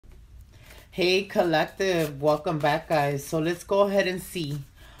Hey, collective. Welcome back, guys. So let's go ahead and see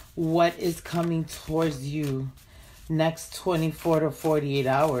what is coming towards you next 24 to 48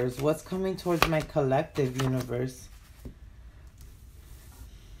 hours. What's coming towards my collective universe?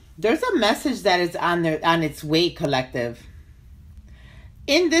 There's a message that is on its way, collective.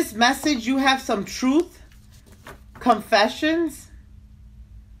 In this message, you have some truth, confessions.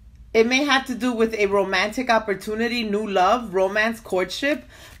 It may have to do with a romantic opportunity, new love, romance, courtship.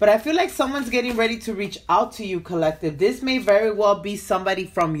 But I feel like someone's getting ready to reach out to you, collective. This may very well be somebody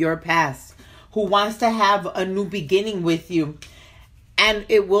from your past who wants to have a new beginning with you. And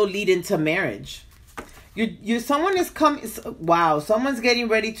it will lead into marriage. Someone is coming. Wow, someone's getting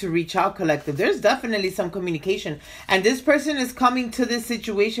ready to reach out, collective. There's definitely some communication. And this person is coming to this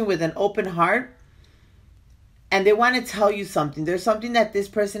situation with an open heart. And they want to tell you something. There's something that this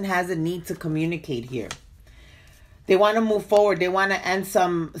person has a need to communicate here. They want to move forward. They want to end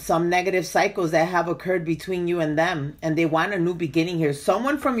some negative cycles that have occurred between you and them. And they want a new beginning here.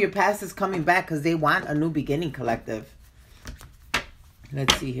 Someone from your past is coming back because they want a new beginning, collective.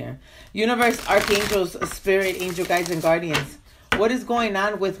 Let's see here. Universe, archangels, spirit, angel guides, and guardians. What is going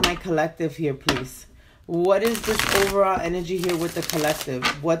on with my collective here, please? What is this overall energy here with the collective?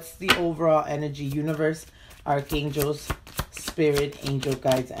 What's the overall energy? Universe, archangels, spirit, angel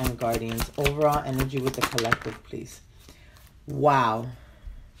guides, and guardians. Overall energy with the collective, please. Wow.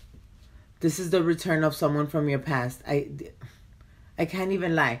 This is the return of someone from your past. I can't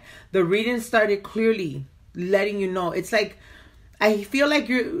even lie. The reading started clearly letting you know. It's like, I feel like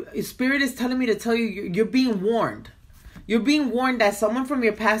your spirit is telling me to tell you you're being warned. You're being warned that someone from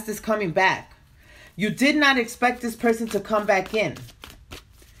your past is coming back. You did not expect this person to come back in.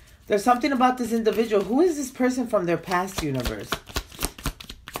 There's something about this individual. Who is this person from their past, universe?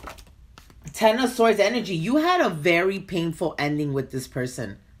 Ten of Swords energy. You had a very painful ending with this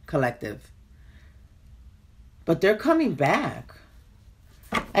person, collective. But they're coming back.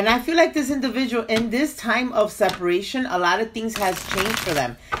 And I feel like this individual, in this time of separation, a lot of things has changed for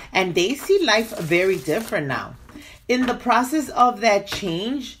them. And they see life very different now. In the process of that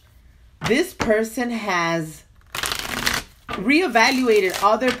change, this person has reevaluated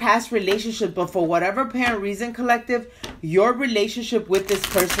all their past relationships, but for whatever apparent reason, collective, your relationship with this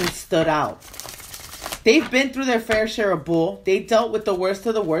person stood out. They've been through their fair share of bull. They dealt with the worst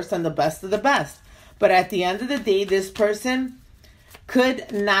of the worst and the best of the best. But at the end of the day, this person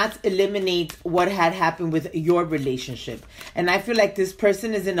could not eliminate what had happened with your relationship. And I feel like this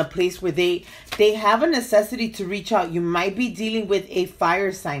person is in a place where they have a necessity to reach out. You might be dealing with a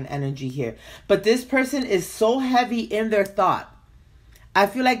fire sign energy here. But this person is so heavy in their thought. I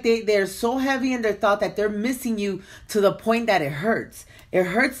feel like they're so heavy in their thought that they're missing you to the point that it hurts. It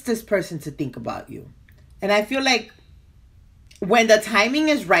hurts this person to think about you. And I feel like when the timing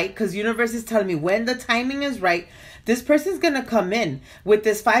is right, because universe is telling me when the timing is right, this person's going to come in with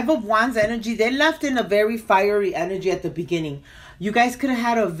this Five of Wands energy. They left in a very fiery energy at the beginning. You guys could have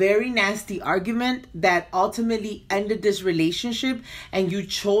had a very nasty argument that ultimately ended this relationship, and you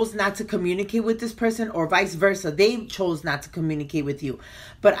chose not to communicate with this person, or vice versa. They chose not to communicate with you.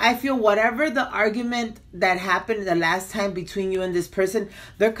 But I feel whatever the argument that happened the last time between you and this person,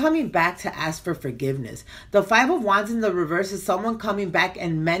 they're coming back to ask for forgiveness. The Five of Wands in the reverse is someone coming back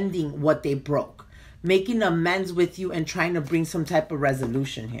and mending what they broke, making amends with you and trying to bring some type of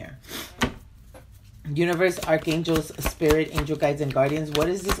resolution here. Universe, archangels, spirit, angel guides, and guardians. What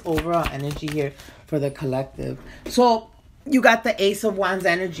is this overall energy here for the collective? So you got the Ace of Wands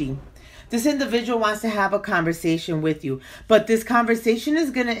energy. This individual wants to have a conversation with you, but this conversation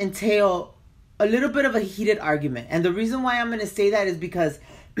is going to entail a little bit of a heated argument. And the reason why I'm going to say that is because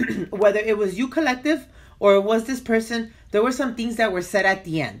whether it was you, collective, or it was this person, there were some things that were said at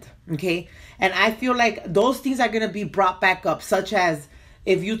the end, okay? And I feel like those things are going to be brought back up, such as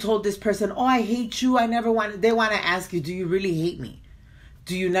if you told this person, oh, I hate you, they want to ask you, do you really hate me?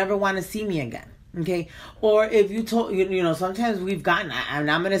 Do you never want to see me again? Okay? Or if you told, sometimes we've gotten, and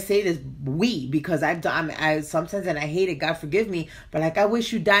I'm going to say this, because I sometimes, and I hate it, God forgive me, but like, I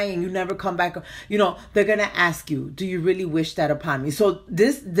wish you die and you never come back. They're going to ask you, do you really wish that upon me? So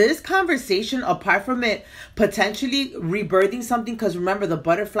this conversation, apart from it potentially rebirthing something, because remember, the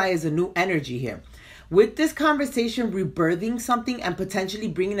butterfly is a new energy here. With this conversation rebirthing something and potentially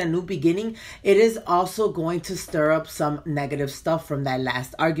bringing a new beginning, it is also going to stir up some negative stuff from that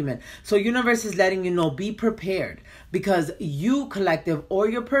last argument. So universe is letting you know, be prepared, because you, collective, or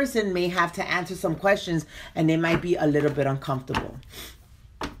your person may have to answer some questions and they might be a little bit uncomfortable.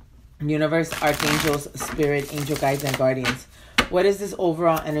 Universe, archangels, spirit, angel guides, and guardians. What is this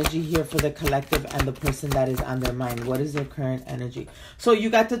overall energy here for the collective and the person that is on their mind? What is their current energy? So you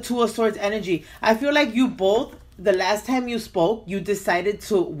got the Two of Swords energy. I feel like you both, the last time you spoke, you decided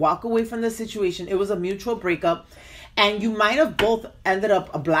to walk away from the situation. It was a mutual breakup. And you might have both ended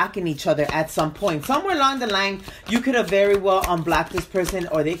up blocking each other at some point. Somewhere along the line, you could have very well unblocked this person,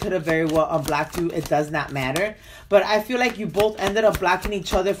 or they could have very well unblocked you. It does not matter. But I feel like you both ended up blocking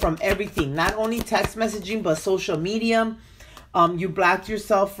each other from everything. Not only text messaging, but social media. You blocked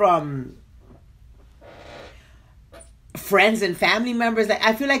yourself from friends and family members.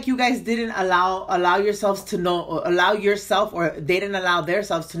 I feel like you guys didn't allow yourselves to know, or allow yourself, or they didn't allow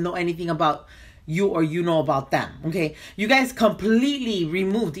themselves to know anything about you, or you know about them. Okay, you guys completely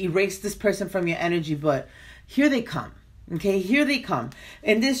erased this person from your energy. But here they come. Okay, here they come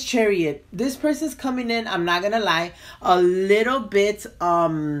in this Chariot. This person's coming in, I'm not gonna lie, a little bit how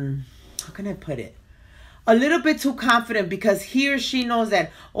can I put it, a little bit too confident, because he or she knows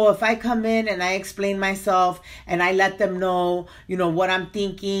that, oh, if I come in and I explain myself and I let them know, you know, what I'm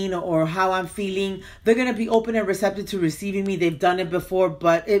thinking or how I'm feeling, they're going to be open and receptive to receiving me. They've done it before,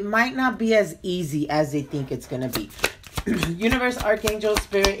 but it might not be as easy as they think it's going to be. Universe, Archangel,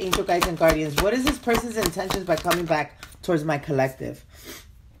 Spirit, Angel, Guides, and Guardians. What is this person's intentions by coming back towards my collective?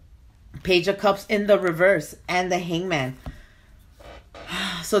 Page of Cups in the reverse and the Hangman.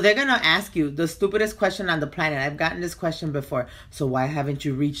 So they're going to ask you the stupidest question on the planet. I've gotten this question before. So why haven't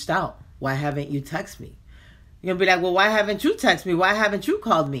you reached out? Why haven't you texted me? You're going to be like, well, why haven't you texted me? Why haven't you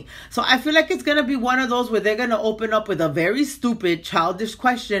called me? So I feel like it's going to be one of those where they're going to open up with a very stupid, childish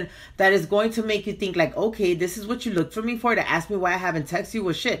question that is going to make you think like, okay, this is what you looked for me for, to ask me why I haven't texted you?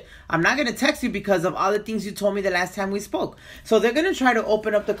 Well, shit, I'm not going to text you because of all the things you told me the last time we spoke. So they're going to try to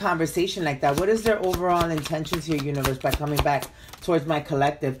open up the conversation like that. What is their overall intentions here, universe, by coming back towards my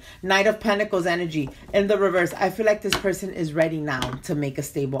collective? Knight of Pentacles energy in the reverse. I feel like this person is ready now to make a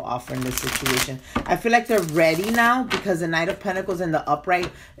stable offer in this situation. I feel like they're ready now, because the Knight of Pentacles in the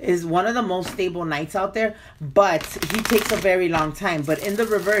upright is one of the most stable knights out there, but he takes a very long time. But in the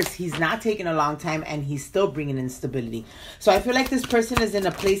reverse, he's not taking a long time, and he's still bringing in stability. So I feel like this person is in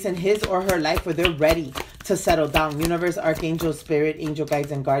a place in his or her life where they're ready to settle down. Universe, Archangel, Spirit, Angel,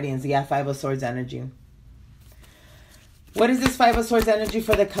 Guides, and Guardians. Yeah, Five of Swords energy. What is this Five of Swords energy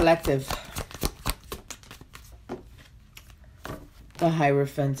for the collective? The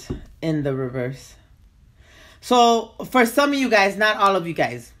Hierophant in the reverse. So for some of you guys, not all of you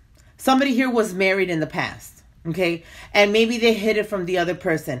guys, somebody here was married in the past, okay? And maybe they hid it from the other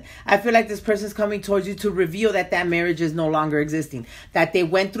person. I feel like this person's coming towards you to reveal that that marriage is no longer existing, that they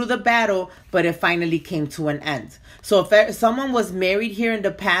went through the battle, but it finally came to an end. So if someone was married here in the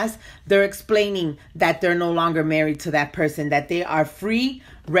past, they're explaining that they're no longer married to that person, that they are free,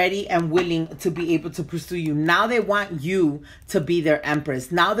 ready, and willing to be able to pursue you. Now they want you to be their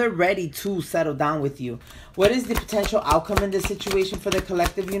empress. Now they're ready to settle down with you. What is the potential outcome in this situation for the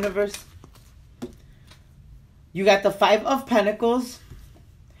collective, universe? You got the Five of Pentacles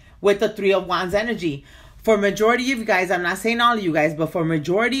with the Three of Wands energy. For majority of you guys, I'm not saying all of you guys, but for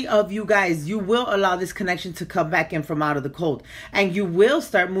majority of you guys, you will allow this connection to come back in from out of the cold. And you will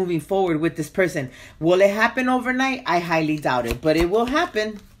start moving forward with this person. Will it happen overnight? I highly doubt it, but it will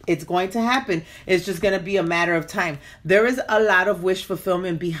happen. It's going to happen. It's just going to be a matter of time. There is a lot of wish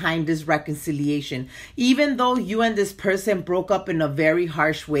fulfillment behind this reconciliation. Even though you and this person broke up in a very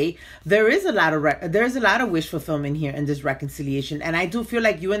harsh way, there is a lot of wish fulfillment here in this reconciliation. And I do feel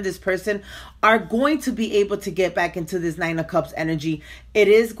like you and this person are going to be able to get back into this Nine of Cups energy. It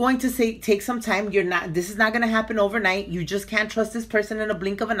is going to take some time. This is not going to happen overnight. You just can't trust this person in a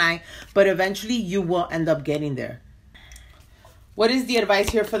blink of an eye, but eventually you will end up getting there. What is the advice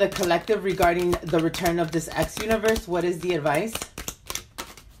here for the collective regarding the return of this ex, universe? What is the advice?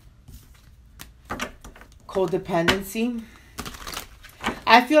 Codependency.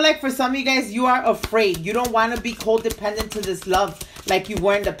 I feel like for some of you guys, you are afraid. You don't want to be codependent to this love like you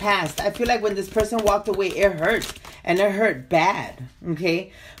were in the past. I feel like when this person walked away, it hurt. And it hurt bad.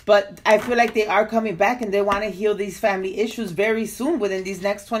 Okay? But I feel like they are coming back and they want to heal these family issues very soon, within these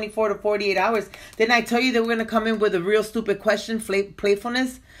next 24 to 48 hours. Didn't I tell you that we're going to come in with a real stupid question,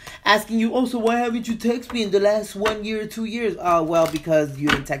 playfulness? Asking you, oh, so why haven't you texted me in the last 1 year or 2 years? Well, because you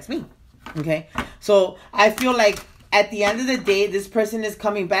didn't text me. Okay? So I feel like at the end of the day, this person is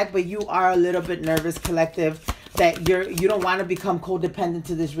coming back, but you are a little bit nervous, collective, that you don't want to become codependent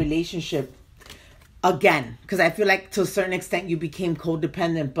to this relationship again. Because I feel like to a certain extent you became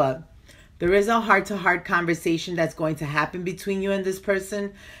codependent, but There is a heart-to-heart conversation that's going to happen between you and this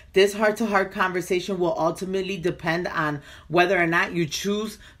person. This heart-to-heart conversation will ultimately depend on whether or not you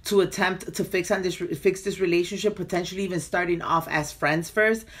choose to attempt to fix this relationship, potentially even starting off as friends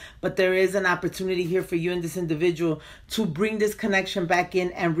first. But there is an opportunity here for you and this individual to bring this connection back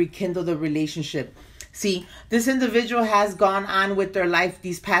in and rekindle the relationship. See, this individual has gone on with their life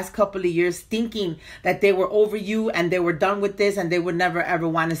these past couple of years thinking that they were over you and they were done with this and they would never ever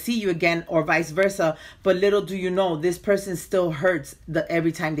want to see you again, or vice versa. But little do you know, this person still hurts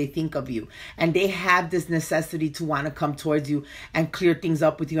every time they think of you. And they have this necessity to want to come towards you and clear things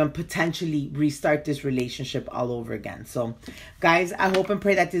up with you and potentially restart this relationship all over again. So, guys, I hope and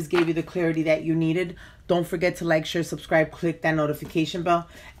pray that this gave you the clarity that you needed. Don't forget to like, share, subscribe, click that notification bell.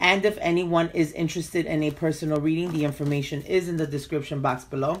 And if anyone is interested in a personal reading, the information is in the description box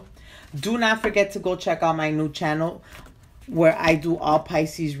below. Do not forget to go check out my new channel where I do all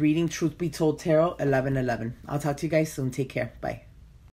Pisces reading, Truth Be Told Tarot 1111. I'll talk to you guys soon. Take care. Bye.